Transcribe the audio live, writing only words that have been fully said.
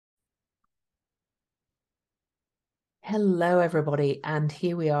Hello, everybody, and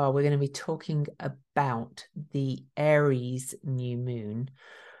here we are. We're going to be talking about the Aries new moon,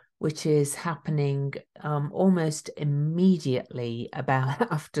 which is happening almost immediately about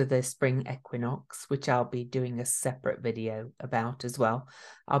after the spring equinox, which I'll be doing a separate video about as well.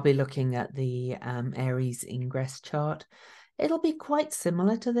 I'll be looking at the Aries ingress chart. It'll be quite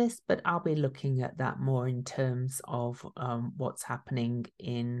similar to this, but I'll be looking at that more in terms of what's happening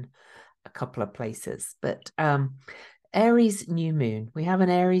in a couple of places. But Aries new moon. We have an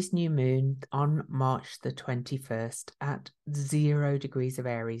Aries new moon on March the 21st at 0 degrees of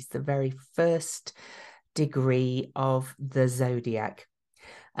Aries, the very first degree of the zodiac.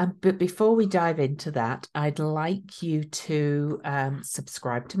 But before we dive into that, I'd like you to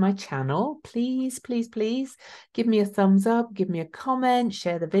subscribe to my channel. Please, please, please give me a thumbs up, give me a comment,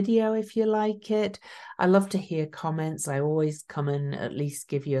 share the video if you like it. I love to hear comments. I always come and at least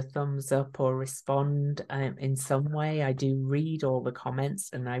give you a thumbs up or respond in some way. I do read all the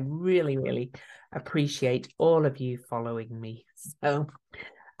comments and I really, really appreciate all of you following me.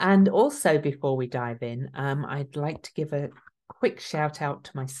 And also before we dive in, I'd like to give a quick shout out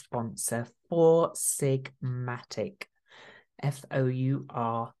to my sponsor, Four Sigmatic,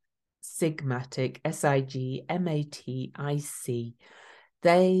 Four Sigmatic, Sigmatic.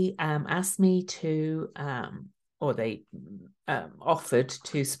 They asked me to, or they offered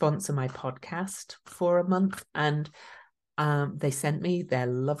to sponsor my podcast for a month, and they sent me their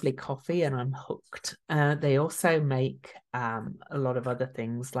lovely coffee and I'm hooked. They also make a lot of other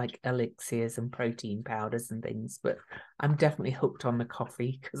things like elixirs and protein powders and things, but I'm definitely hooked on the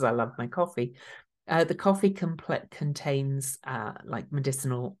coffee because I love my coffee. The coffee contains like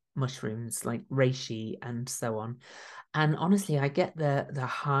medicinal mushrooms like reishi and so on. And honestly, I get the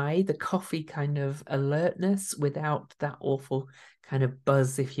high, the coffee kind of alertness without that awful kind of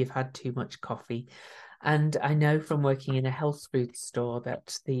buzz if you've had too much coffee. And I know from working in a health food store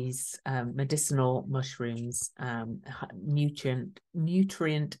that these medicinal mushrooms, nutrient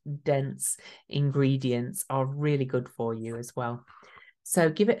dense ingredients are really good for you as well. So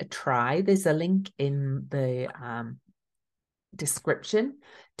give it a try. There's a link in the description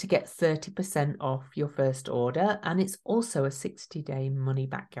to get 30% off your first order, and it's also a 60-day money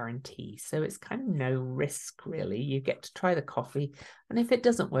back guarantee, so it's kind of no risk really. You get to try the coffee, and if it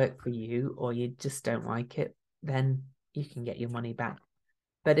doesn't work for you or you just don't like it, then you can get your money back.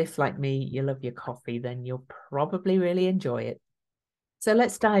 But if, like me, you love your coffee, then you'll probably really enjoy it. So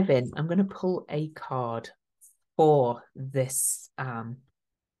let's dive in. I'm going to pull a card for this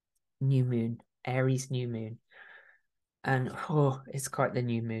new moon, Aries new moon. And oh, it's quite the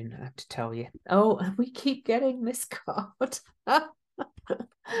new moon, I have to tell you. Oh, and we keep getting this card.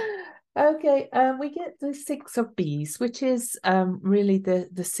 Okay, we get the Six of Bees, which is really the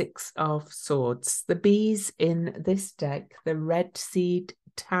Six of Swords. The bees in this deck, the Red Seeds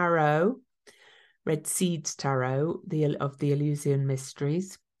Tarot, of the Eleusinian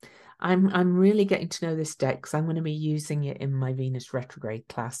Mysteries. I'm really getting to know this deck because I'm going to be using it in my Venus retrograde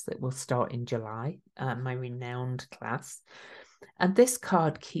class that will start in July, my renowned class. And this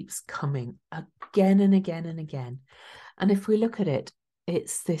card keeps coming again and again and again. And if we look at it,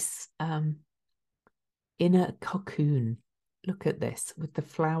 it's this inner cocoon. Look at this with the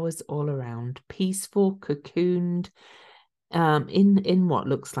flowers all around, peaceful, cocooned, in what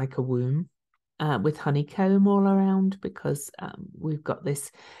looks like a womb. With honeycomb all around, because we've got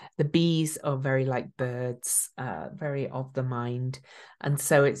this, the bees are very like birds, very of the mind, and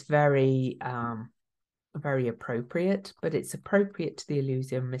so it's very very appropriate, but it's appropriate to the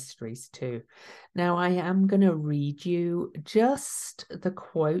Eleusinian Mysteries too. Now I am going to read you just the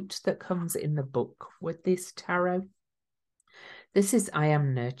quote that comes in the book with this tarot. This is I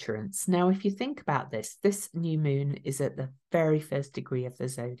am nurturance. Now, if you think about this new moon is at the very first degree of the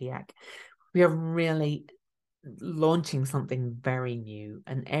zodiac. We are really launching something very new,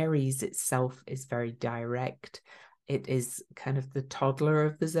 and Aries itself is very direct. It is kind of the toddler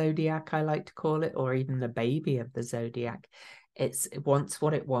of the zodiac, I like to call it, or even the baby of the zodiac. It wants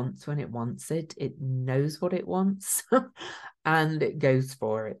what it wants when it wants it. It knows what it wants and it goes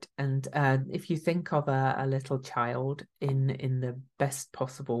for it. And if you think of a little child in the best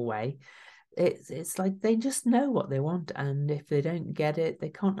possible way, it's like they just know what they want, and if they don't get it, they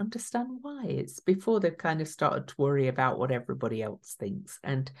can't understand why. It's before they've kind of started to worry about what everybody else thinks.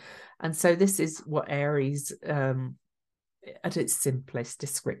 And so this is what Aries, at its simplest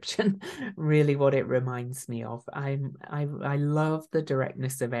description, really what it reminds me of. I love the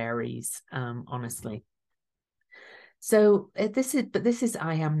directness of Aries, honestly. So this is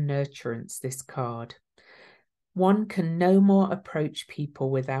I am nurturance, this card. One can no more approach people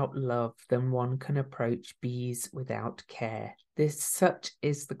without love than one can approach bees without care. Such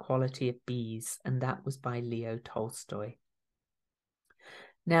is the quality of bees, and that was by Leo Tolstoy.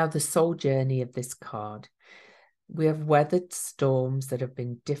 Now, the soul journey of this card. We have weathered storms that have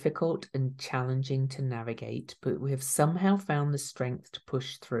been difficult and challenging to navigate, but we have somehow found the strength to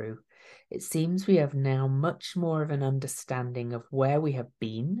push through. It seems we have now much more of an understanding of where we have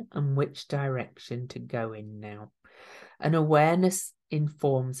been and which direction to go in now. An awareness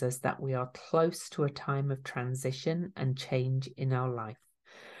informs us that we are close to a time of transition and change in our life.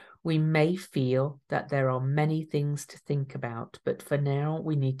 We may feel that there are many things to think about, but for now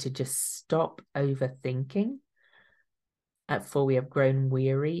we need to just stop overthinking, for we have grown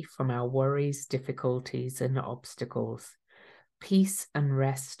weary from our worries, difficulties, and obstacles. Peace and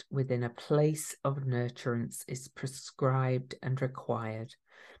rest within a place of nurturance is prescribed and required.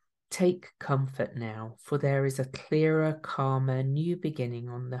 Take comfort now, for there is a clearer, calmer, new beginning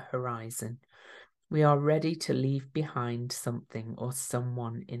on the horizon. We are ready to leave behind something or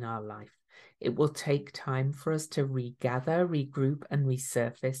someone in our life. It will take time for us to regather, regroup, and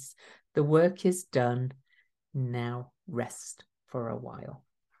resurface. The work is done. Now rest for a while.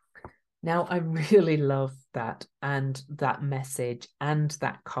 Now, I really love that and that message and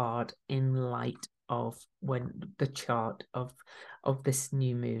that card in light of when the chart of this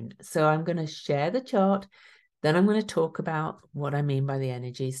new moon. So I'm going to share the chart, then I'm going to talk about what I mean by the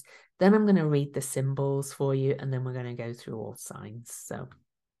energies, then I'm going to read the symbols for you, and then we're going to go through all signs. So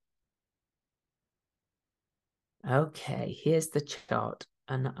okay, here's the chart,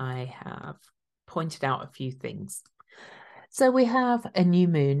 and I have pointed out a few things. So we have a new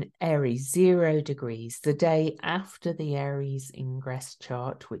moon, Aries, 0 degrees, the day after the Aries ingress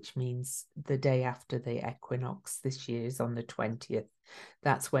chart, which means the day after the equinox. This year is on the 20th.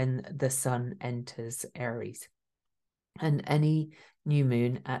 That's when the sun enters Aries. And any new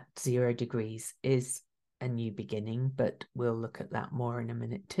moon at 0 degrees is a new beginning, but we'll look at that more in a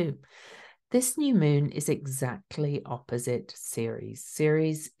minute too. This new moon is exactly opposite Ceres.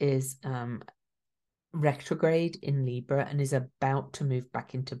 Ceres is retrograde in Libra and is about to move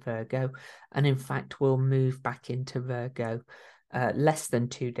back into Virgo, and in fact will move back into Virgo less than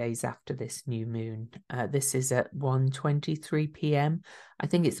 2 days after this new moon. This is at 1:23 p.m. I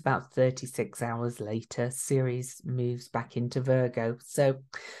think it's about 36 hours later. Ceres moves back into Virgo. So,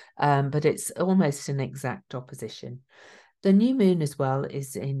 but it's almost an exact opposition. The new moon as well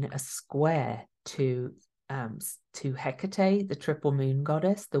is in a square to Hecate, the triple moon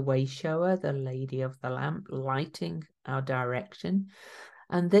goddess, the way shower, the lady of the lamp, lighting our direction.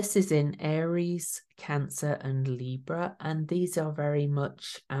 And this is in Aries, Cancer, and Libra. And these are very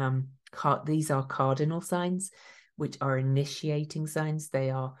much, these are cardinal signs, which are initiating signs. They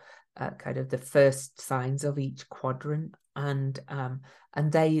are kind of the first signs of each quadrant. And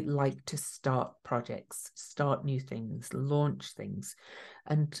they like to start projects, start new things, launch things.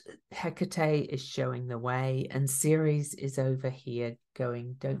 And Hecate is showing the way, and Ceres is over here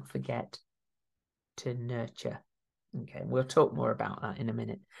going, don't forget to nurture. Okay, we'll talk more about that in a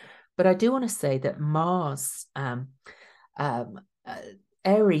minute. But I do want to say that Mars,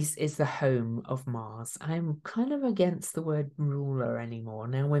 Aries is the home of Mars. I'm kind of against the word ruler anymore.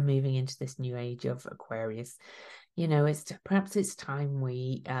 Now we're moving into this new age of Aquarius. You know, perhaps it's time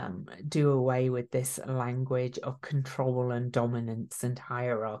we do away with this language of control and dominance and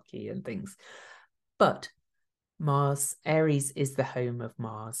hierarchy and things. But Mars, Aries is the home of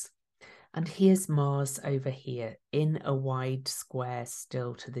Mars. And here's Mars over here in a wide square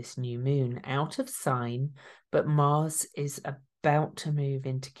still to this new moon, out of sign, but Mars is about to move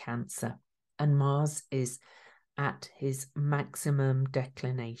into Cancer, and Mars is at his maximum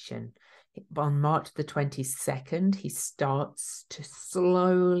declination. On March the 22nd, he starts to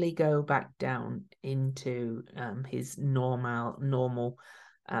slowly go back down into his normal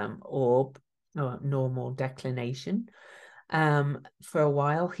orb or normal declination. For a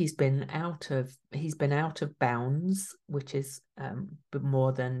while, he's been out of bounds, which is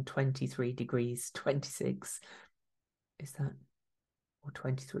more than 23 degrees 26. Is that? Or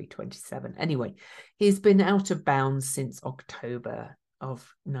 23, 27. Anyway, he's been out of bounds since October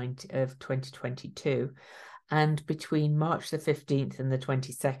of 2022. And between March the 15th and the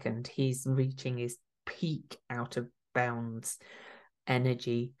 22nd, he's reaching his peak out of bounds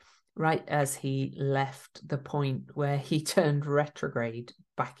energy, right as he left the point where he turned retrograde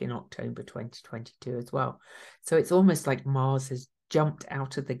back in October 2022 as well. So it's almost like Mars has jumped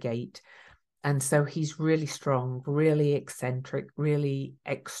out of the gate. And so he's really strong, really eccentric, really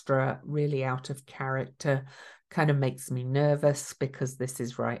extra, really out of character, kind of makes me nervous because this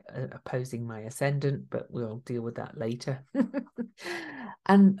is right opposing my ascendant, but we'll deal with that later.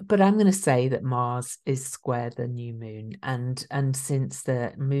 But I'm going to say that Mars is square the new moon, and since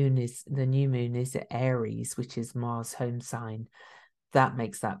the new moon is at Aries, which is Mars' home sign, that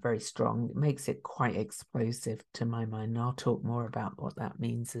makes that very strong. It makes it quite explosive to my mind. And I'll talk more about what that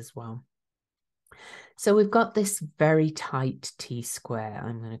means as well. So we've got this very tight T-square,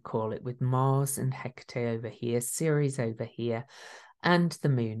 I'm going to call it, with Mars and Hecate over here, Ceres over here, and the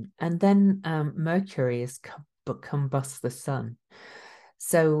moon. And then Mercury is combust the sun.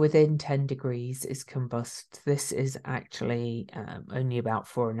 So within 10 degrees is combust. This is actually only about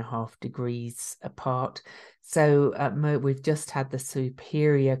 4.5 degrees apart. So we've just had the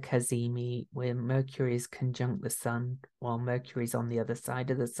superior Cazimi, where Mercury is conjunct the sun, while Mercury's on the other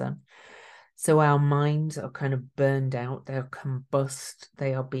side of the sun. So our minds are kind of burned out. They're combust.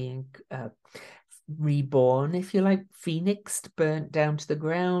 They are being reborn, if you like, phoenixed, burnt down to the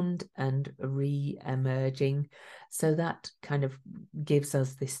ground and re-emerging. So that kind of gives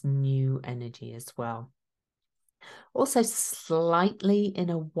us this new energy as well. Also, slightly in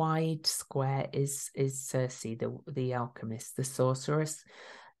a wide square is Circe, the alchemist, the sorceress.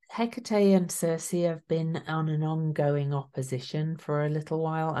 Hecate and Circe have been on an ongoing opposition for a little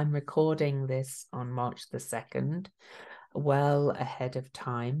while. I'm recording this on March the 2nd, well ahead of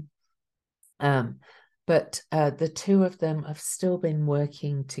time. But the two of them have still been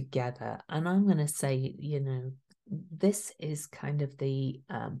working together. And I'm going to say, this is kind of the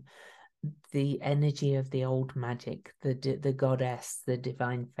energy of the old magic, the goddess, the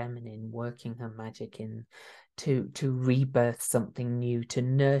divine feminine, working her magic in to rebirth something new, to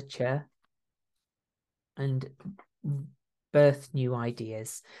nurture and birth new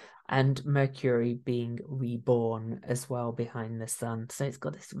ideas, and Mercury being reborn as well behind the sun. So it's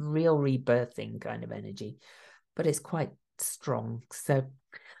got this real rebirthing kind of energy, but it's quite strong. So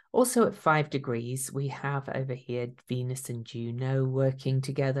also at 5 degrees, we have over here Venus and Juno working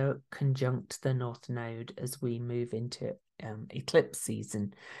together, conjunct the North Node as we move into eclipse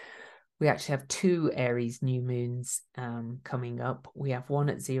season. We actually have 2 Aries new moons coming up. We have one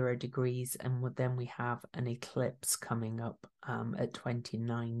at 0 degrees, and then we have an eclipse coming up at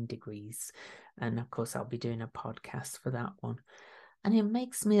 29 degrees. And of course, I'll be doing a podcast for that one. And it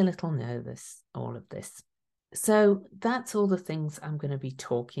makes me a little nervous, all of this. So that's all the things I'm going to be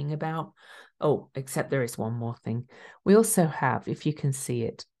talking about. Oh, except there is one more thing. We also have, if you can see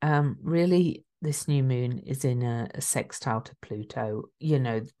it, really this new moon is in a sextile to Pluto.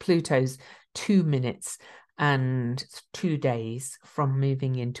 Pluto's 2 minutes and 2 days from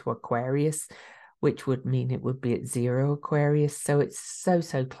moving into Aquarius, which would mean it would be at 0 Aquarius. So it's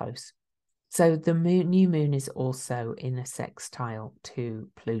so close. So the new moon is also in a sextile to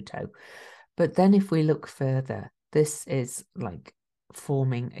Pluto. But then if we look further, this is like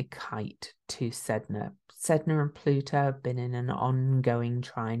forming a kite to Sedna. Sedna and Pluto have been in an ongoing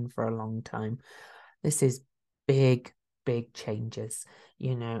trine for a long time. This is big changes,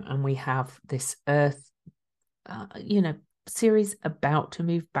 and we have this Earth, Ceres about to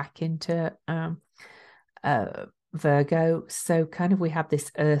move back into Virgo. So kind of we have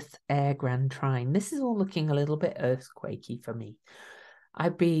this Earth air grand trine. This is all looking a little bit earthquakey for me.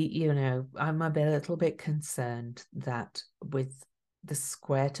 I'm a little bit concerned that with the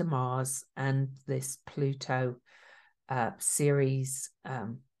square to Mars and this Pluto Ceres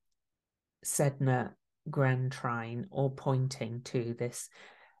Sedna grand trine all pointing to this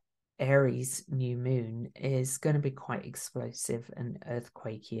Aries new moon is going to be quite explosive and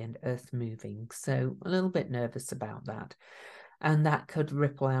earthquakey and earth moving. So a little bit nervous about that. And that could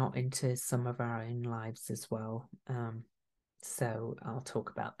ripple out into some of our own lives as well. So I'll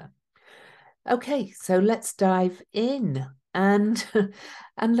talk about that. Okay, so let's dive in and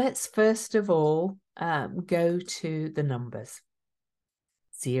let's first of all go to the numbers.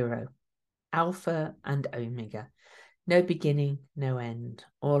 0, Alpha and Omega. No beginning, no end.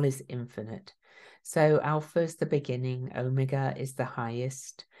 All is infinite. So Alpha is the beginning, Omega is the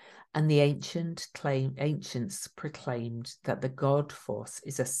highest. And the ancients proclaimed that the God force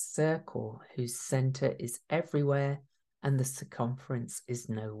is a circle whose center is everywhere and the circumference is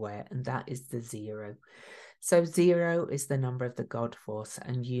nowhere, and that is the 0. So 0 is the number of the God force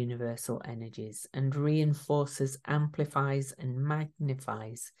and universal energies, and reinforces, amplifies, and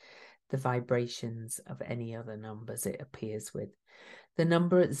magnifies the vibrations of any other numbers it appears with. The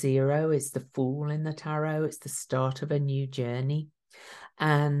number at 0 is the Fool in the tarot. It's the start of a new journey.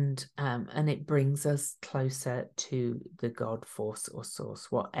 and it brings us closer to the God, force, or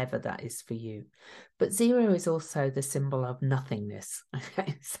source, whatever that is for you. But 0 is also the symbol of nothingness.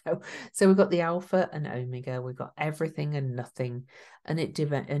 Okay, so we've got the Alpha and Omega, we've got everything and nothing, and it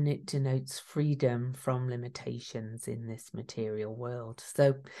denotes freedom from limitations in this material world.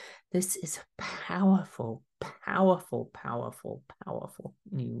 So this is a powerful, powerful, powerful, powerful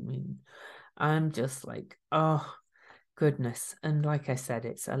new moon. I'm just like, oh goodness. And like I said,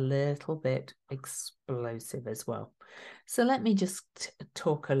 it's a little bit explosive as well. So let me just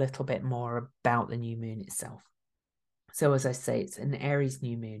talk a little bit more about the new moon itself. So as I say, it's an Aries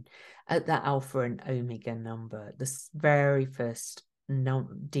new moon at that Alpha and Omega number, this very first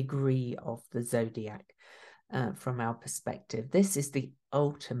degree of the zodiac. From our perspective, this is the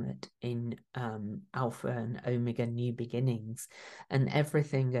ultimate in Alpha and Omega new beginnings and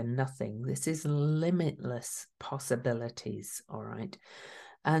everything and nothing. This is limitless possibilities, all right?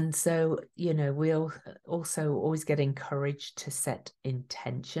 And so, you know, we'll also always get encouraged to set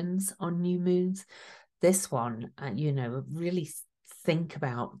intentions on new moons. This one, you know, really think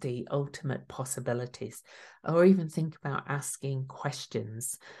about the ultimate possibilities, or even think about asking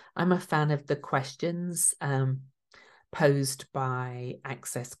questions. I'm a fan of the questions posed by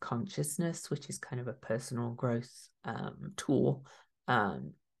Access Consciousness, which is kind of a personal growth tool.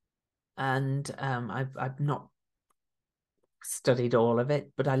 I've not studied all of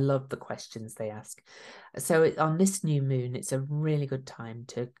it, but I love the questions they ask. So on this new moon, it's a really good time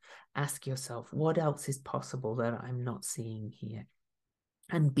to ask yourself, what else is possible that I'm not seeing here?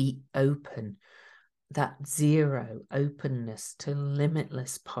 And be open, that 0 openness to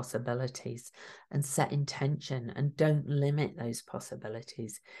limitless possibilities, and set intention and don't limit those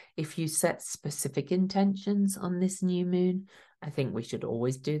possibilities. If you set specific intentions on this new moon, I think we should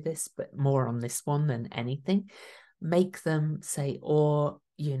always do this, but more on this one than anything, make them say, or,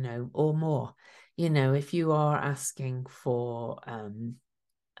 you know, or more. You know, if you are asking for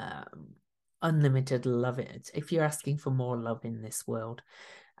unlimited love, if you're asking for more love in this world,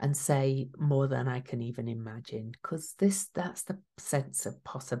 and say more than I can even imagine, because that's the sense of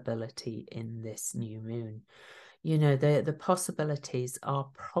possibility in this new moon. You know, the possibilities are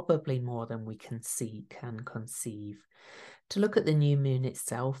probably more than we can conceive. To look at the new moon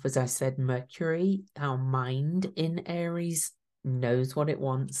itself, as I said, Mercury, our mind in Aries, knows what it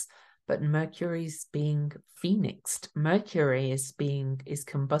wants, but Mercury's being phoenixed. Mercury is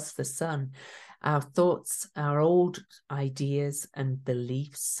combust the sun. Our thoughts, our old ideas and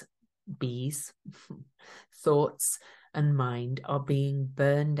beliefs, thoughts and mind are being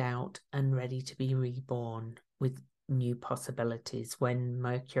burned out and ready to be reborn with new possibilities when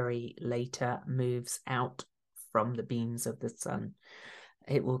Mercury later moves out from the beams of the sun.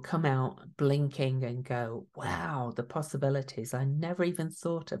 It will come out blinking and go, wow, the possibilities. I never even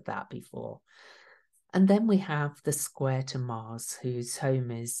thought of that before. And then we have the square to Mars, whose home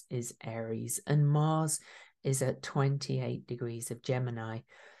is Aries. And Mars is at 28 degrees of Gemini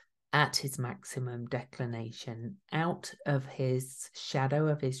at his maximum declination, out of his shadow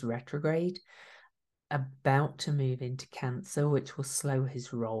of his retrograde, about to move into Cancer, which will slow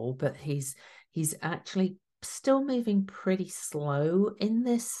his roll, but he's actually still moving pretty slow in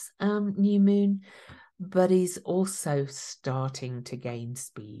this new moon, but he's also starting to gain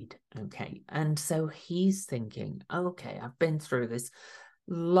speed. Okay, and so he's thinking, okay, I've been through this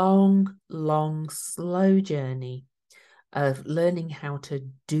long, slow journey of learning how to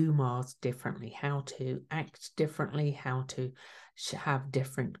do Mars differently, how to act differently, how to have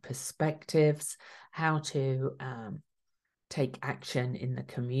different perspectives, how to take action in the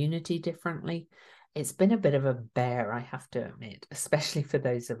community differently. It's been a bit of a bear, I have to admit, especially for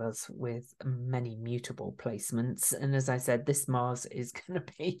those of us with many mutable placements. And as I said, this Mars is going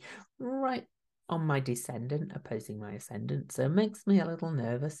to be right on my descendant, opposing my ascendant. So it makes me a little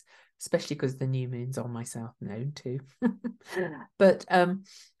nervous, especially because the new moon's on my South Node too. But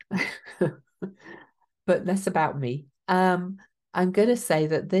but that's about me. I'm going to say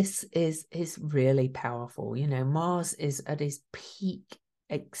that this is really powerful. You know, Mars is at his peak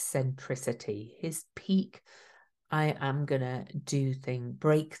eccentricity, his peak. I am going to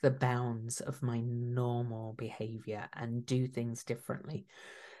break the bounds of my normal behavior and do things differently.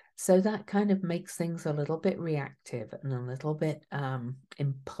 So that kind of makes things a little bit reactive and a little bit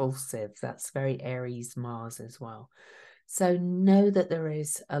impulsive. That's very Aries Mars as well. So know that there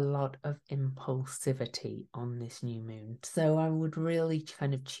is a lot of impulsivity on this new moon. So I would really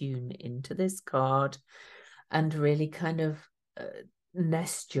kind of tune into this card and really kind of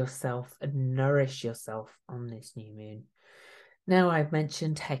nest yourself and nourish yourself on this new moon. Now, I've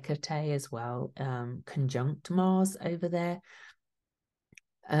mentioned Hecate as well, conjunct Mars over there.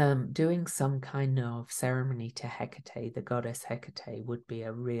 doing some kind of ceremony to Hecate, the goddess Hecate, would be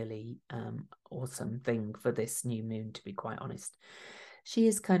a really awesome thing for this new moon, to be quite honest. She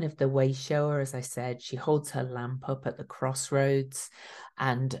is kind of the way shower, as I said. She holds her lamp up at the crossroads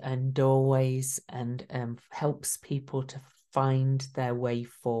and doorways, and helps people to find their way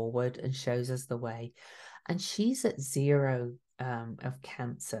forward and shows us the way. And she's at 0 of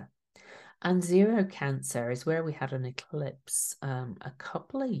Cancer. And 0 Cancer is where we had an eclipse a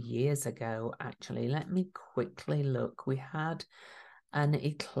couple of years ago, actually. Let me quickly look. We had an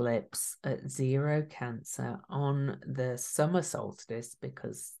eclipse at 0 Cancer on the summer solstice,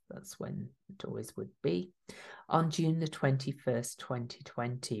 because that's when it always would be, on June the 21st,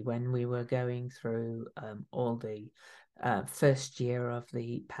 2020, when we were going through all the first year of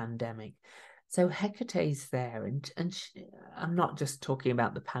the pandemic. So Hecate's there, and I'm not just talking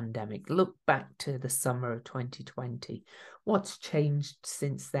about the pandemic. Look back to the summer of 2020. What's changed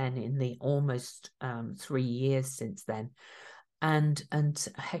since then in the almost 3 years since then? And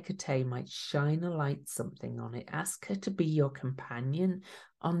Hecate might shine a light something on it. Ask her to be your companion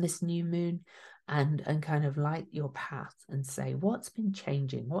on this new moon, and kind of light your path and say, what's been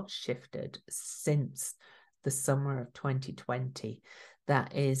changing? What's shifted since the summer of 2020?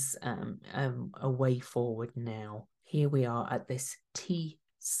 That is a way forward now. Here we are at this T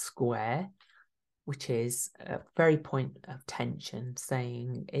square, which is a very point of tension,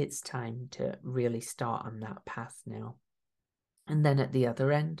 saying it's time to really start on that path now. And then at the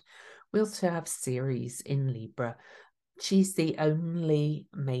other end, we also have Ceres in Libra. She's the only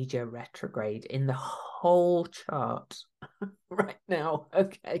major retrograde in the whole chart right now.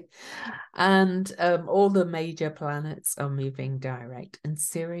 Okay. And all the major planets are moving direct. And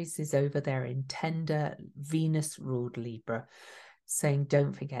Ceres is over there in tender Venus ruled Libra, saying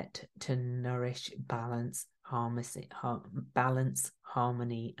don't forget to nourish balance,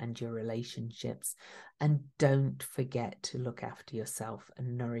 harmony, and your relationships. And don't forget to look after yourself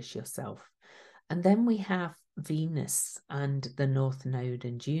and nourish yourself. And then we have Venus and the North Node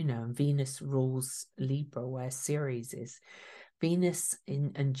and Juno, and Venus rules Libra, where Ceres is. Venus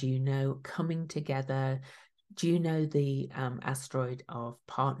and Juno coming together. Juno, the asteroid of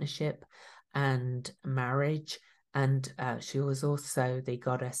partnership and marriage, and she was also the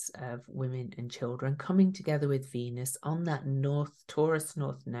goddess of women and children, coming together with Venus on that Taurus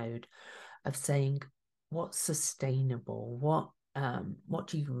North Node, of saying what's sustainable, what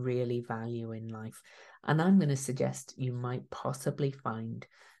do you really value in life? And I'm going to suggest you might possibly find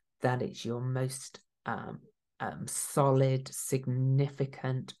that it's your most solid,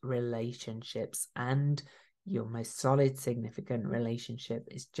 significant relationships, and your most solid, significant relationship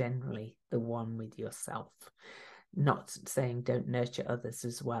is generally the one with yourself. Not saying don't nurture others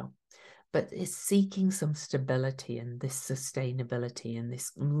as well, but it's seeking some stability and this sustainability and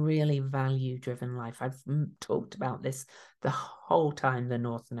this really value-driven life. I've talked about this the whole time the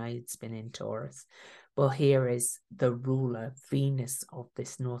North Node's been in Taurus. Well, here is the ruler, Venus, of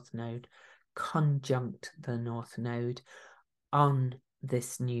this North Node, conjunct the North Node on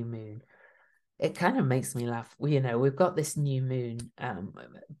this new moon. It kind of makes me laugh. We've got this new moon,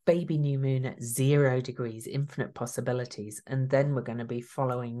 baby new moon at 0 degrees, infinite possibilities. And then we're going to be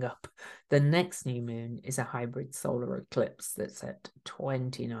following up. The next new moon is a hybrid solar eclipse that's at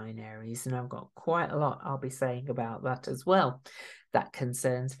 29 Aries. And I've got quite a lot I'll be saying about that as well. That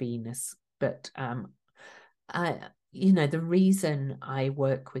concerns Venus. But the reason I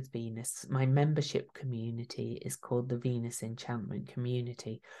work with Venus, my membership community is called the Venus Enchantment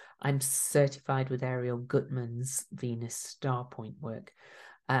Community. I'm certified with Ariel Gutman's Venus Star Point work.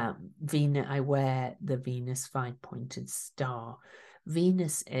 I wear the Venus 5-pointed star.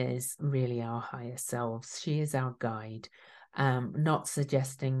 Venus is really our higher selves. She is our guide. Not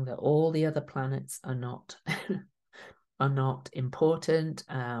suggesting that all the other planets are not are not important.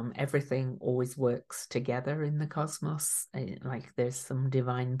 Everything always works together in the cosmos. Like there's some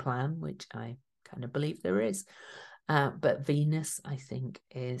divine plan, which I kind of believe there is. But Venus, I think,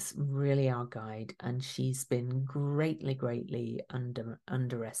 is really our guide, and she's been greatly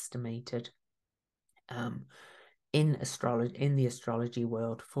underestimated in the astrology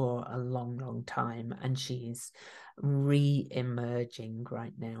world for a long time, and she's re-emerging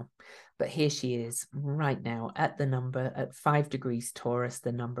right now. But here she is right now at 5 degrees Taurus,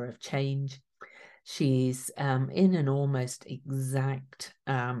 the number of change. She's in an almost exact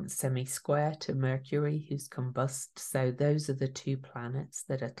semi-square to Mercury, who's combust. So those are the two planets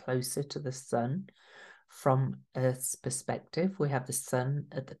that are closer to the sun from Earth's perspective. We have the sun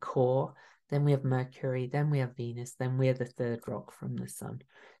at the core, then we have Mercury, then we have Venus, then we have the third rock from the sun.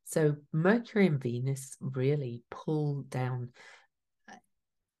 So Mercury and Venus really pull down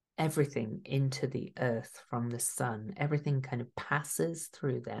everything into the earth from the sun. Everything kind of passes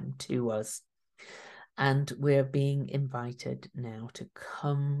through them to us. And we're being invited now to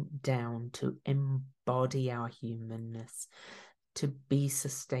come down, to embody our humanness, to be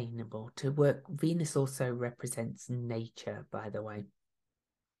sustainable, to work. Venus also represents nature, by the way.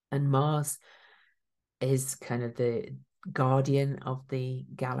 And Mars is kind of the guardian of the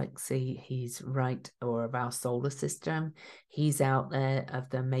galaxy. He's right, or of our solar system. He's out there of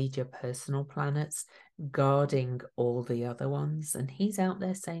the major personal planets, guarding all the other ones. And he's out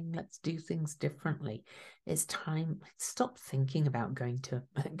there saying, let's do things differently. It's time. Stop thinking about going to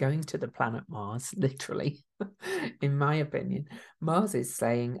the planet Mars, literally. In my opinion, Mars is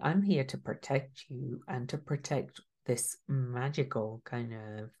saying, I'm here to protect you and to protect this magical kind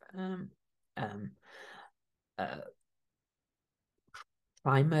of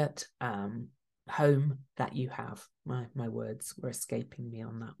climate home that you have. My words were escaping me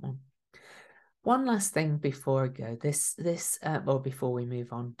on that one. One last thing before I go, or before we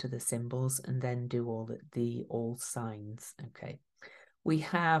move on to the symbols and then do all signs. Okay, we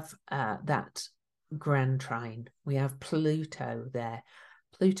have that grand trine. We have Pluto there.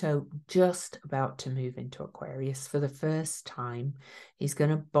 Pluto just about to move into Aquarius for the first time. He's going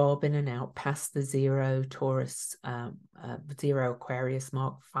to bob in and out past the zero Aquarius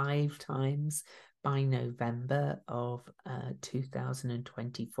mark 5 times by November of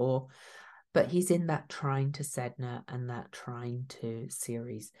 2024. But he's in that trine to Sedna and that trine to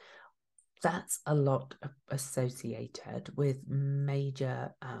Ceres. That's a lot associated with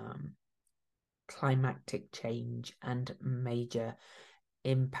major climactic change and major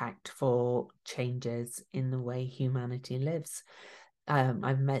impactful changes in the way humanity lives.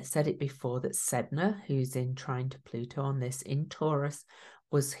 I've said it before that Sedna, who's in trine to Pluto on this in Taurus,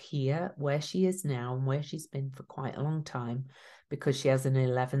 was here where she is now and where she's been for quite a long time, because she has an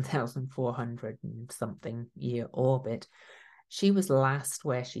 11,400 and something year orbit. She was last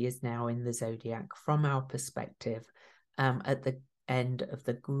where she is now in the zodiac from our perspective at the end of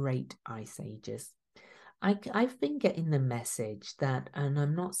the great ice ages. I've been getting the message that, and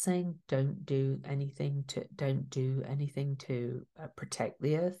I'm not saying don't do anything to protect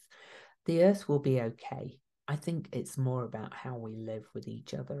the earth. The earth will be okay. I think it's more about how we live with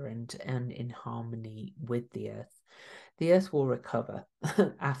each other and in harmony with the earth. The earth will recover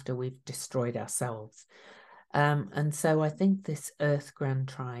after we've destroyed ourselves. And so I think this Earth Grand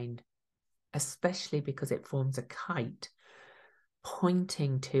Trine, especially because it forms a kite,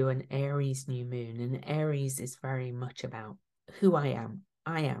 pointing to an Aries new moon. And Aries is very much about who I am,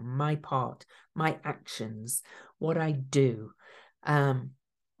 my part, my actions, what I do. I'm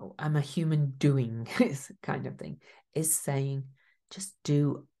a human doing kind of thing, is saying just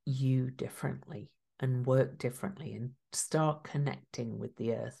do you differently and work differently and start connecting with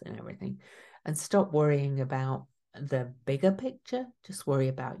the earth and everything, and stop worrying about the bigger picture. Just worry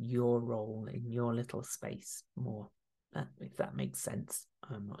about your role in your little space more. If that makes sense.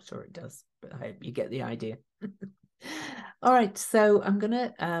 I'm not sure it does, but I hope you get the idea. All right, so I'm going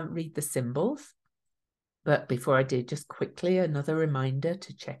to read the symbols. But before I do, just quickly, another reminder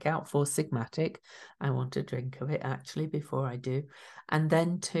to check out Four Sigmatic. I want a drink of it, actually, before I do. And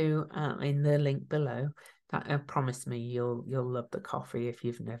then to, in the link below, that promise me you'll love the coffee if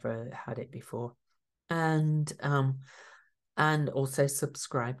you've never had it before. And also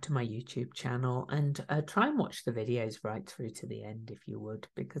subscribe to my YouTube channel and try and watch the videos right through to the end if you would,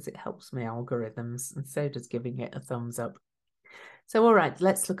 because it helps my algorithms, and so does giving it a thumbs up. So, all right,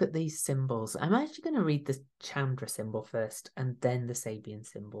 let's look at these symbols. I'm actually going to read the Chandra symbol first and then the Sabian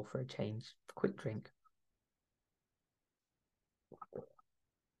symbol for a change. Quick drink.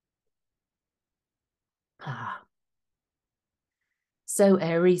 So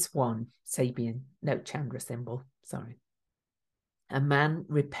Aries 1, Sabian, no, Chandra symbol, sorry. A man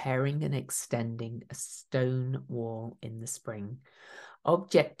repairing and extending a stone wall in the spring.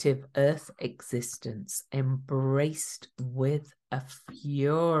 Objective Earth existence embraced with a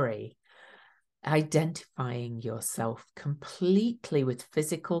fury. Identifying yourself completely with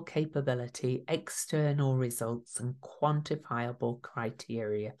physical capability, external results, and quantifiable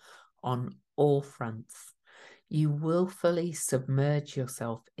criteria on all fronts. You willfully submerge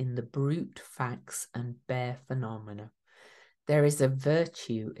yourself in the brute facts and bare phenomena. There is a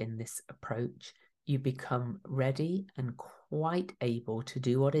virtue in this approach. You become ready and quite able to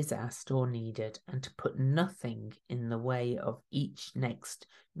do what is asked or needed, and to put nothing in the way of each next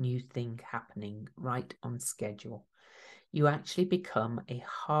new thing happening right on schedule. You actually become a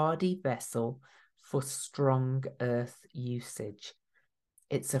hardy vessel for strong earth usage.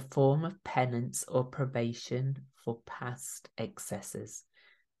 It's a form of penance or probation for past excesses.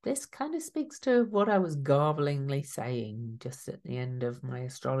 this kind of speaks to what I was garblingly saying just at the end of my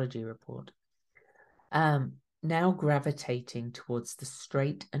astrology report. Now gravitating towards the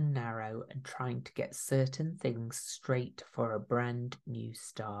straight and narrow and trying to get certain things straight for a brand new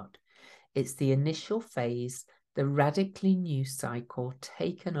start. It's the initial phase, the radically new cycle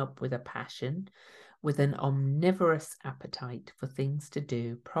taken up with a passion, with an omnivorous appetite for things to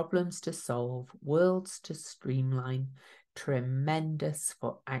do, problems to solve, worlds to streamline, tremendous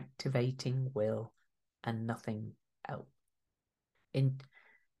for activating will and nothing else.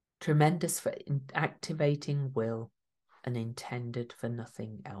 Tremendous for activating will and intended for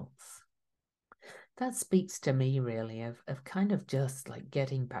nothing else. That speaks to me really of kind of just like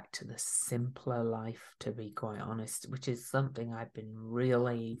getting back to the simpler life, to be quite honest, which is something I've been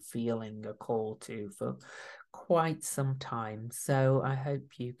really feeling a call to for quite some time. So I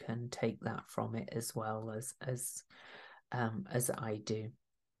hope you can take that from it as well as I do.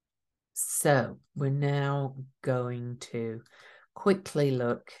 So we're now going to quickly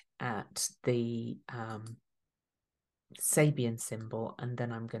look at the Sabian symbol, and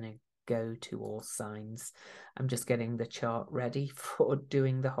then I'm going to go to all signs. I'm just getting the chart ready for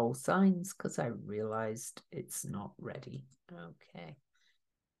doing the whole signs because I realized it's not ready. Okay.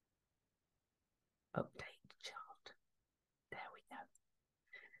 Update chart. There we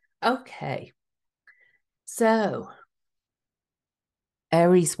go. Okay. So,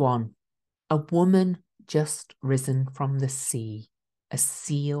 Aries 1, a woman just risen from the sea. A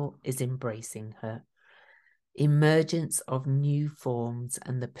seal is embracing her. Emergence of new forms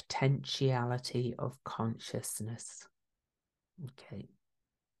and the potentiality of consciousness. Okay.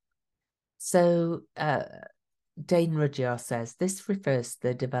 So Dane Rudhyar says, this refers to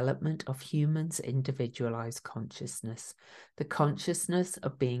the development of humans' individualized consciousness, the consciousness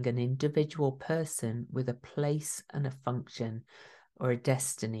of being an individual person with a place and a function or a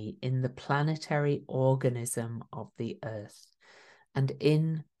destiny in the planetary organism of the Earth, and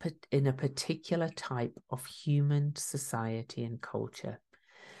in a particular type of human society and culture.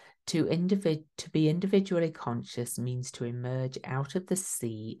 To be individually conscious means to emerge out of the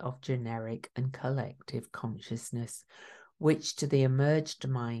sea of generic and collective consciousness, which to the emerged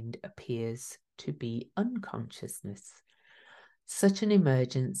mind appears to be unconsciousness. Such an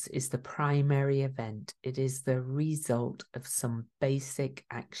emergence is the primary event. It is the result of some basic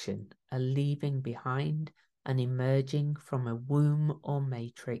action, a leaving behind and emerging from a womb or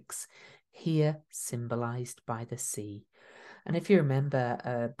matrix, here symbolized by the sea. And if you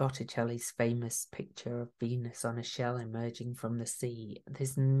remember Botticelli's famous picture of Venus on a shell emerging from the sea,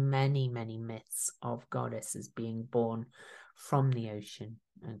 there's many, many myths of goddesses being born from the ocean.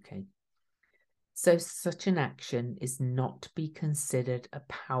 Okay. So such an action is not to be considered a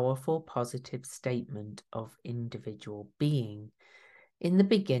powerful positive statement of individual being. In the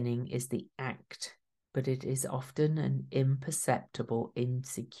beginning is the act, but it is often an imperceptible,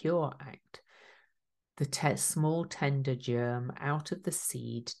 insecure act. The small tender germ out of the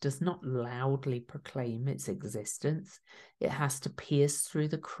seed does not loudly proclaim its existence. It has to pierce through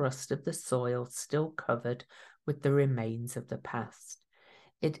the crust of the soil still covered with the remains of the past.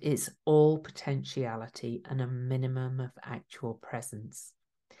 It is all potentiality and a minimum of actual presence.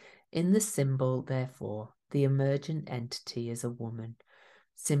 In the symbol, therefore, the emergent entity is a woman,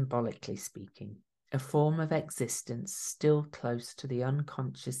 symbolically speaking, a form of existence still close to the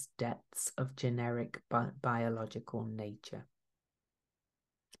unconscious depths of generic biological nature,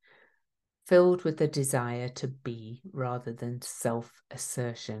 filled with the desire to be rather than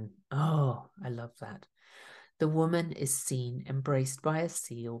self-assertion. Oh, I love that. The woman is seen embraced by a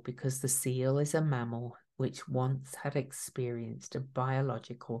seal because the seal is a mammal which once had experienced a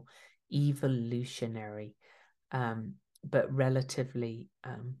biological, evolutionary, but relatively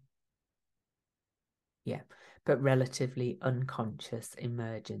unconscious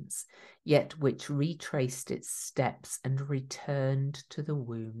emergence, yet which retraced its steps and returned to the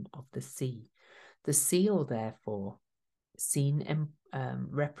womb of the sea. The seal, therefore,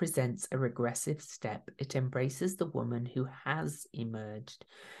 represents a regressive step. It embraces the woman who has emerged,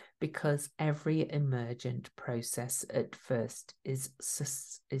 because every emergent process at first is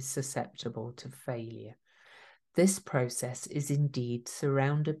susceptible to failure. This process is indeed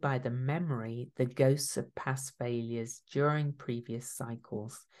surrounded by the memory, the ghosts of past failures during previous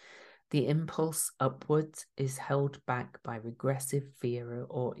cycles. The impulse upwards is held back by regressive fear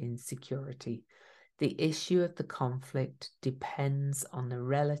or insecurity. The issue of the conflict depends on the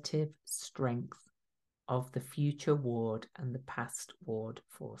relative strength of the future ward and the past ward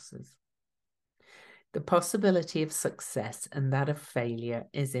forces. The possibility of success and that of failure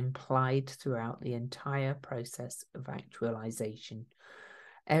is implied throughout the entire process of actualization.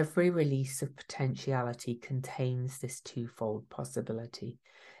 Every release of potentiality contains this twofold possibility.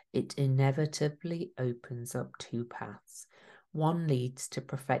 It inevitably opens up two paths. One leads to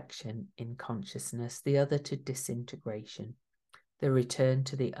perfection in consciousness, the other to disintegration, the return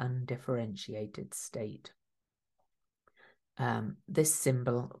to the undifferentiated state. This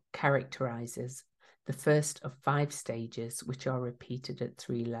symbol characterizes the first of 5 stages, which are repeated at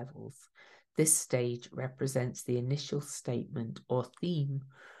 3 levels. This stage represents the initial statement or theme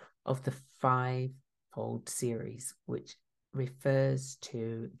of the 5-fold series, which refers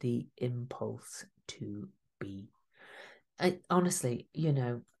to the impulse to be. Honestly, you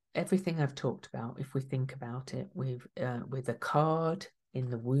know, everything I've talked about, if we think about it, with a card in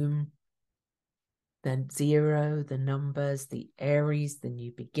the womb, then 0, the numbers, the Aries, the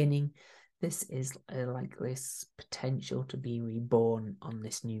new beginning. This is like this potential to be reborn on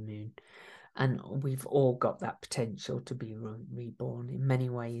this new moon. And we've all got that potential to be reborn in many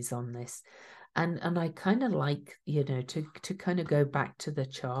ways on this. And I kind of like, you know, to kind of go back to the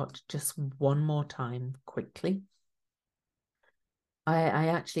chart just one more time quickly. I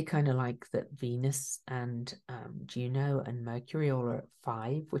actually kind of like that Venus and Juno and Mercury all are at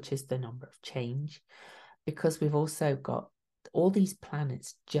 5, which is the number of change, because we've also got all these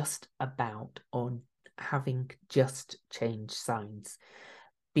planets just about or having just changed signs,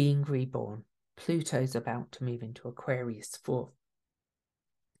 being reborn. Pluto's about to move into Aquarius for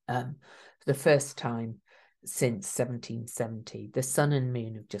the first time since 1770. The Sun and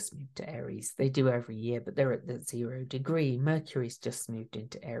Moon have just moved to Aries. They do every year, but they're at the 0 degree. Mercury's just moved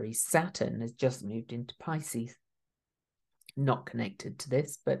into Aries. Saturn has just moved into Pisces. Not connected to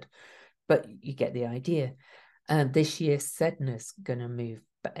this, but you get the idea. This year, Sedna's going to move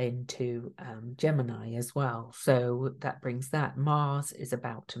into Gemini as well. So that brings that. Mars is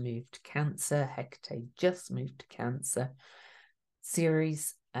about to move to Cancer. Hecate just moved to Cancer.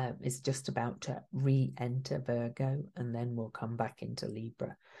 Ceres is just about to re-enter Virgo, and then we'll come back into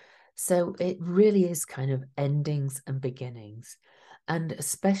Libra. So it really is kind of endings and beginnings. And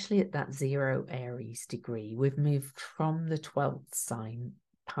especially at that 0 Aries degree, we've moved from the 12th sign,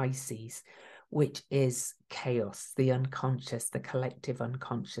 Pisces, which is chaos, the unconscious, the collective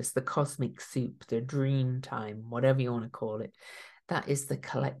unconscious, the cosmic soup, the dream time, whatever you want to call it. That is the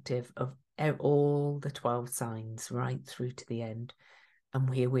collective of all the 12 signs right through to the end.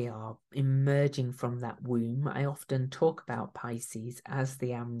 And here we are emerging from that womb. I often talk about Pisces as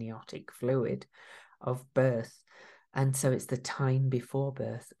the amniotic fluid of birth. And so it's the time before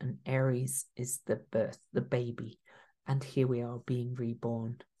birth, and Aries is the birth, the baby. And here we are being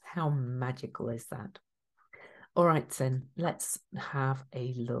reborn. How magical is that? All right, then let's have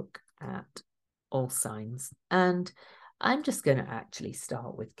a look at all signs. And I'm just going to actually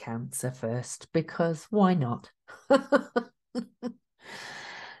start with Cancer first, because why not?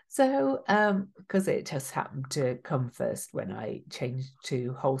 So, because it just happened to come first when I changed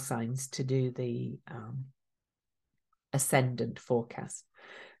to whole signs to do the ascendant forecast.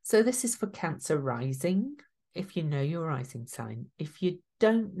 So this is for Cancer rising, if you know your rising sign. If you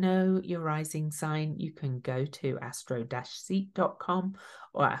don't know your rising sign, you can go to astro-seek.com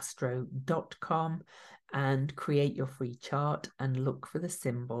or astro.com and create your free chart and look for the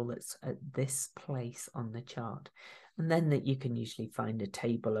symbol that's at this place on the chart. And then that you can usually find a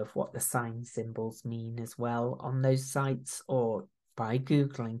table of what the sign symbols mean as well on those sites, or by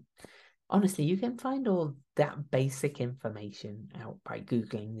Googling. Honestly, you can find all that basic information out by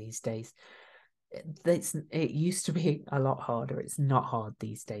Googling these days. It used to be a lot harder. It's not hard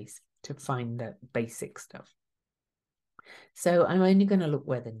these days to find the basic stuff. So I'm only going to look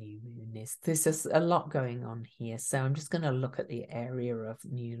where the new moon is. There's just a lot going on here. So I'm just going to look at the area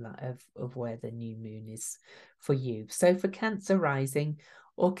of where the new moon is for you. So for Cancer rising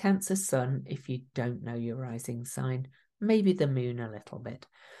or Cancer sun, if you don't know your rising sign, maybe the moon a little bit.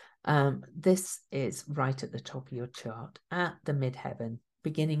 This is right at the top of your chart at the midheaven,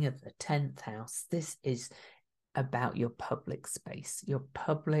 beginning of the 10th house. This is about your public space, your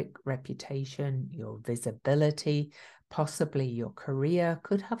public reputation, your visibility, possibly your career.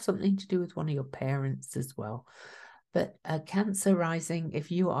 Could have something to do with one of your parents as well. But Cancer rising, if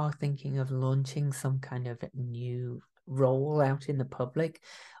you are thinking of launching some kind of new role out in the public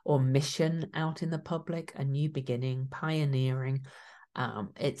or mission out in the public, a new beginning, pioneering,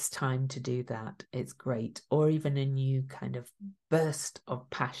 it's time to do that. It's great. Or even a new kind of burst of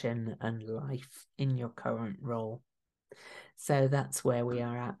passion and life in your current role. So that's where we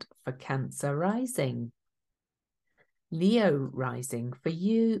are at for Cancer rising. Leo rising, for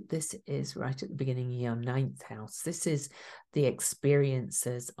you, this is right at the beginning of your 9th house. This is the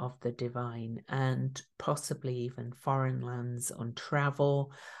experiences of the divine and possibly even foreign lands on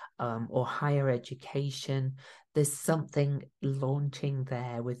travel or higher education. There's something launching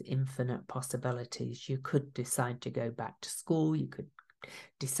there with infinite possibilities. You could decide to go back to school. You could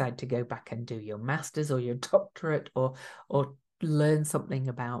decide to go back and do your master's or your doctorate or learn something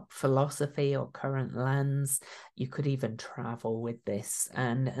about philosophy or current lands. You could even travel with this,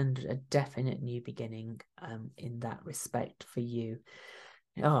 and a definite new beginning in that respect for you.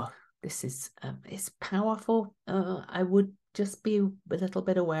 Oh, this is it's powerful. I would just be a little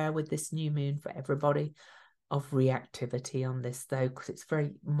bit aware with this new moon for everybody of reactivity on this, though, because it's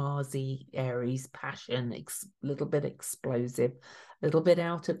very Marsy, Aries, passion, little bit explosive, a little bit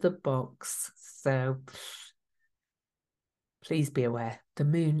out of the box. So please be aware. The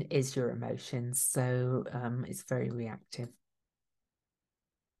moon is your emotions, so it's very reactive.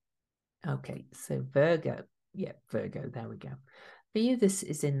 Okay, so Virgo. Yeah, Virgo, there we go. For you, this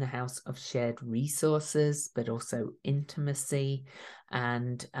is in the house of shared resources, but also intimacy,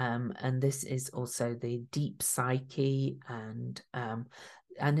 and this is also the deep psyche, and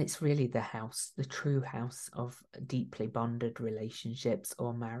it's really the house, the true house of deeply bonded relationships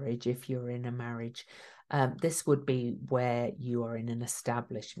or marriage. If you're in a marriage, this would be where you are in an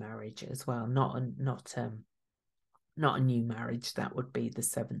established marriage as well, not a new marriage. That would be the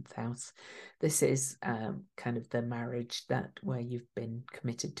 7th house. This is kind of the marriage that where you've been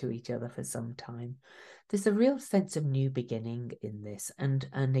committed to each other for some time. There's a real sense of new beginning in this, and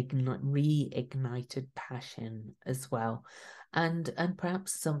an reignited passion as well, and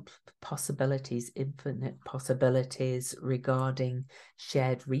perhaps some possibilities, infinite possibilities regarding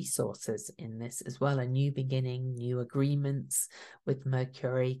shared resources in this as well. A new beginning, new agreements with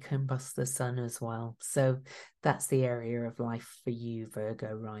Mercury, combust the sun as well. So that's the area of life for you,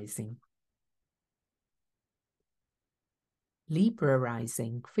 Virgo rising. Libra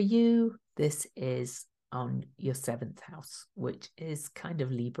rising, for you, this is on your 7th house, which is kind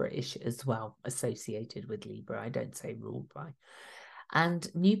of Libra-ish as well, associated with Libra. I don't say ruled by. And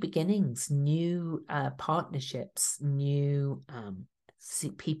new beginnings, new partnerships, new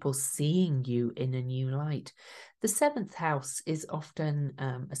people seeing you in a new light. The 7th house is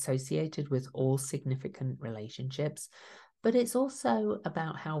often associated with all significant relationships, but it's also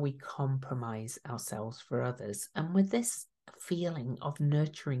about how we compromise ourselves for others. And with this feeling of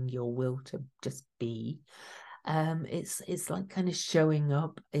nurturing your will to just be, it's like kind of showing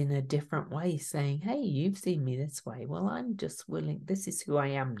up in a different way, saying, hey, you've seen me this way, well, I'm just willing, this is who I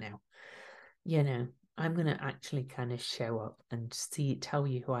am now, I'm going to actually kind of show up and tell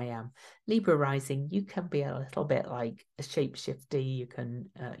you who I am. Libra rising, you can be a little bit like a shapeshifter. You can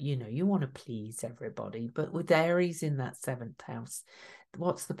you want to please everybody, but with Aries in that 7th house,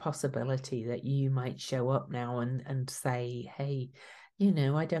 what's the possibility that you might show up now and say, hey,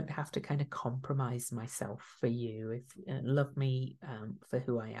 I don't have to kind of compromise myself for you. If love me for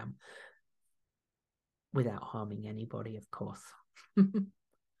who I am, without harming anybody, of course.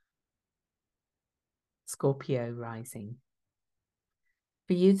 Scorpio rising.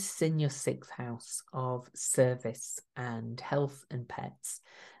 For you, this is in your 6th house of service and health and pets.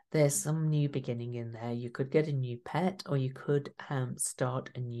 There's some new beginning in there. You could get a new pet, or you could start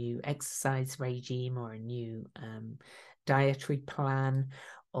a new exercise regime or a new dietary plan,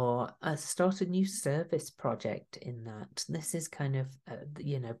 or start a new service project in that. This is kind of,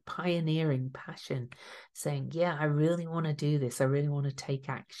 pioneering passion, saying, yeah, I really want to do this. I really want to take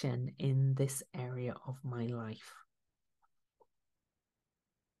action in this area of my life.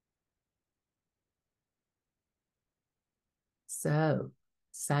 So,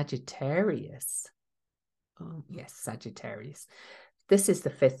 Sagittarius. Oh, yes, Sagittarius. This is the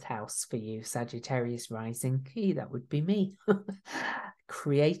 5th house for you, Sagittarius rising. That would be me.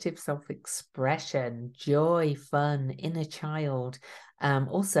 Creative self-expression, joy, fun, inner child,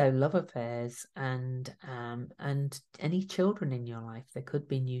 also love affairs, and any children in your life. There could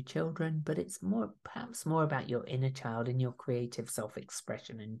be new children, but it's perhaps more about your inner child and your creative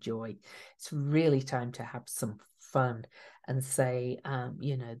self-expression and joy. It's really time to have some fun and say,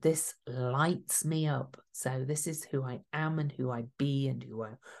 this lights me up. So this is who I am and who I be and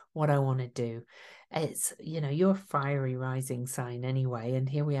what I want to do. It's, you're a fiery rising sign anyway. And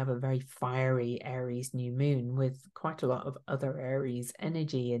here we have a very fiery Aries new moon with quite a lot of other Aries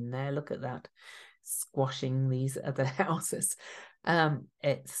energy in there. Look at that, squashing these other houses.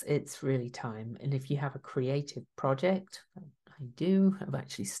 It's really time. And if you have a creative project, I do. I've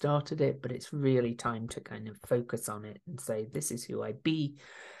actually started it, but it's really time to kind of focus on it and say, this is who I be.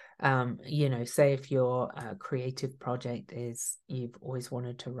 You know, say if your creative project is you've always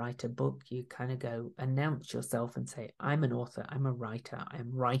wanted to write a book, you kind of go announce yourself and say, I'm an author, I'm a writer,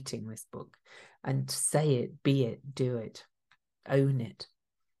 I'm writing this book, and say it, be it, do it, own it.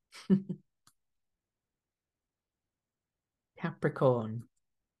 Capricorn.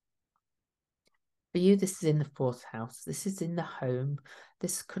 For you, this is in the fourth house. This is in the home.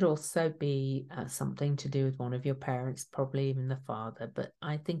 This could also be something to do with one of your parents, probably even the father, but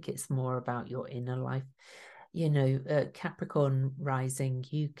I think it's more about your inner life. You know, Capricorn rising,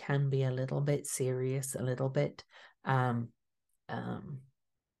 you can be a little bit serious, a little bit um, um,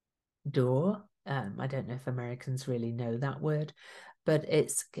 door. I don't know if Americans really know that word, but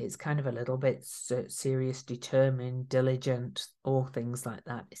it's kind of a little bit serious, determined, diligent, all things like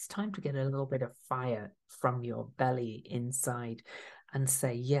that. It's time to get a little bit of fire from your belly inside and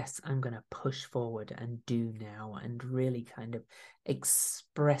say, yes, I'm going to push forward and do now, and really kind of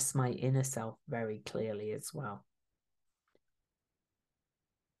express my inner self very clearly as well.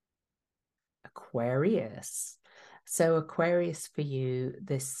 Aquarius. So Aquarius, for you,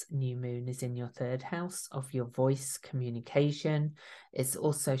 this new moon is in your third house of your voice communication. It's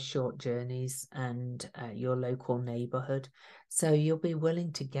also short journeys and your local neighborhood. So you'll be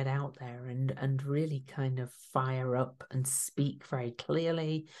willing to get out there and really kind of fire up and speak very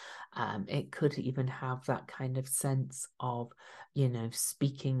clearly. It could even have that kind of sense of, you know,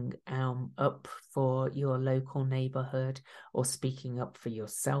 speaking up for your local neighborhood, or speaking up for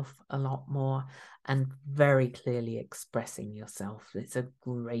yourself a lot more, and very clearly expressing yourself. It's a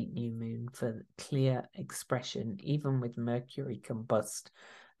great new moon for clear expression, even with Mercury combust.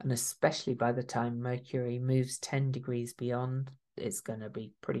 And especially by the time Mercury moves 10 degrees beyond, it's going to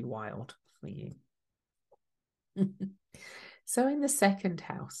be pretty wild for you. So in the second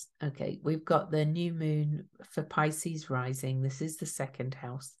house, okay, we've got the new moon for Pisces rising. This is the second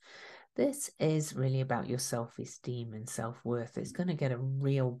house. This is really about your self-esteem and self-worth. It's going to get a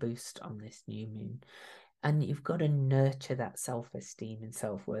real boost on this new moon. And you've got to nurture that self-esteem and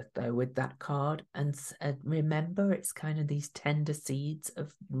self-worth, though, with that card. And remember, it's kind of these tender seeds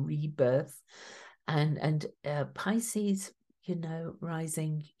of rebirth. And Pisces, you know,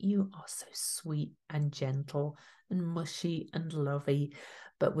 rising, you are so sweet and gentle and mushy and lovey.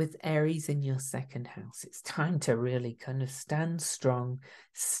 But with Aries in your second house, it's time to really kind of stand strong,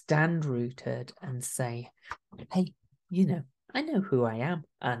 stand rooted, and say, hey, you know, I know who I am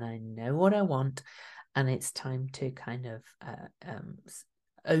and I know what I want. And it's time to kind of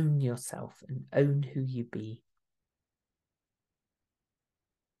own yourself and own who you be.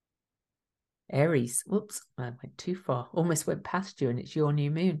 Aries, whoops, I went too far. Almost went past you, and it's your new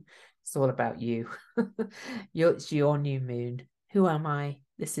moon. It's all about you. It's your new moon. Who am I?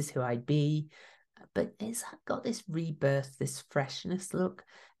 This is who I be. But it's got this rebirth, this freshness look.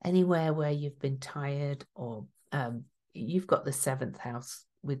 Anywhere where you've been tired, or you've got the seventh house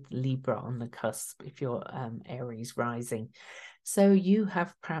with Libra on the cusp if you're Aries rising. So you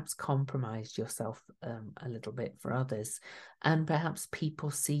have perhaps compromised yourself a little bit for others, and perhaps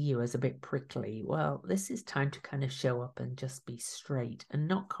people see you as a bit prickly. Well, this is time to kind of show up and just be straight and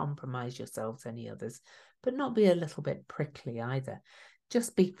not compromise yourselves any others, but not be a little bit prickly either.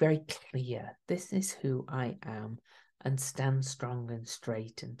 Just be very clear. This is who I am, and stand strong and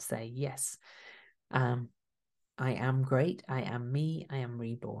straight and say, yes, I am great. I am me. I am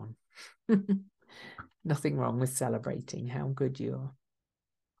reborn. Nothing wrong with celebrating how good you are.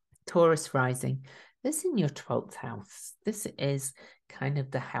 Taurus rising. This is in your 12th house. This is kind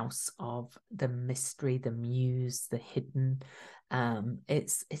of the house of the mystery, the muse, the hidden.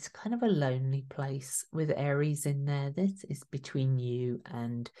 It's kind of a lonely place with Aries in there. This is between you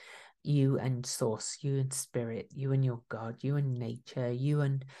and source, you and spirit, you and your God, you and nature, you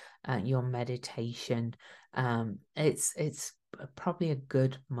and your meditation. It's probably a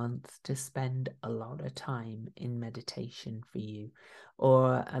good month to spend a lot of time in meditation for you,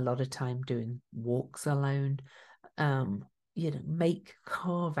 or a lot of time doing walks alone. You know,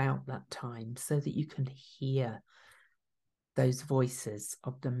 carve out that time so that you can hear those voices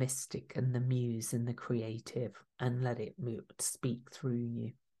of the mystic and the muse and the creative, and let it speak through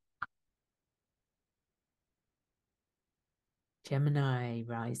you. Gemini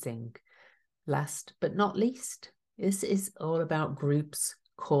rising. Last but not least, this is all about groups,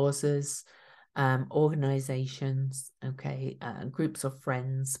 causes, organizations, okay, groups of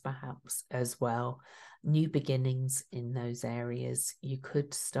friends perhaps as well. New beginnings in those areas. You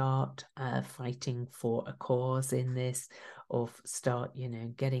could start fighting for a cause in this, or start, you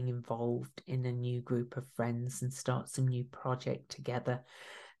know, getting involved in a new group of friends and start some new project together.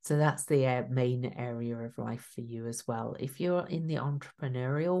 So that's the main area of life for you as well. If you're in the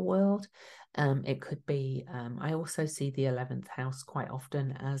entrepreneurial world, it could be, I also see the 11th house quite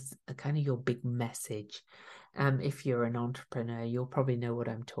often as a kind of your big message. If you're an entrepreneur, you'll probably know what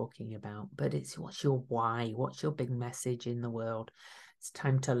I'm talking about, but it's what's your why? What's your big message in the world? It's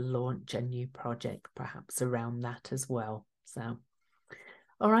time to launch a new project, perhaps around that as well. So,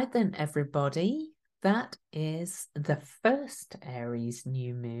 all right then, everybody. That is the first Aries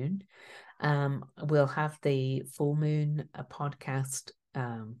new moon. We'll have the full moon podcast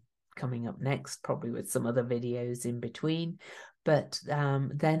coming up next, probably with some other videos in between. But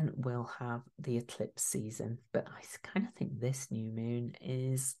then we'll have the eclipse season. But I kind of think this new moon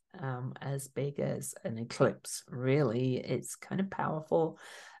is as big as an eclipse, really. It's kind of powerful,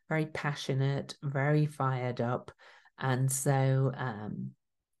 very passionate, very fired up. And so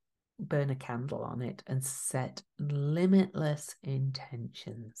burn a candle on it and set limitless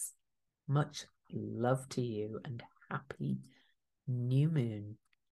intentions. Much love to you and happy new moon.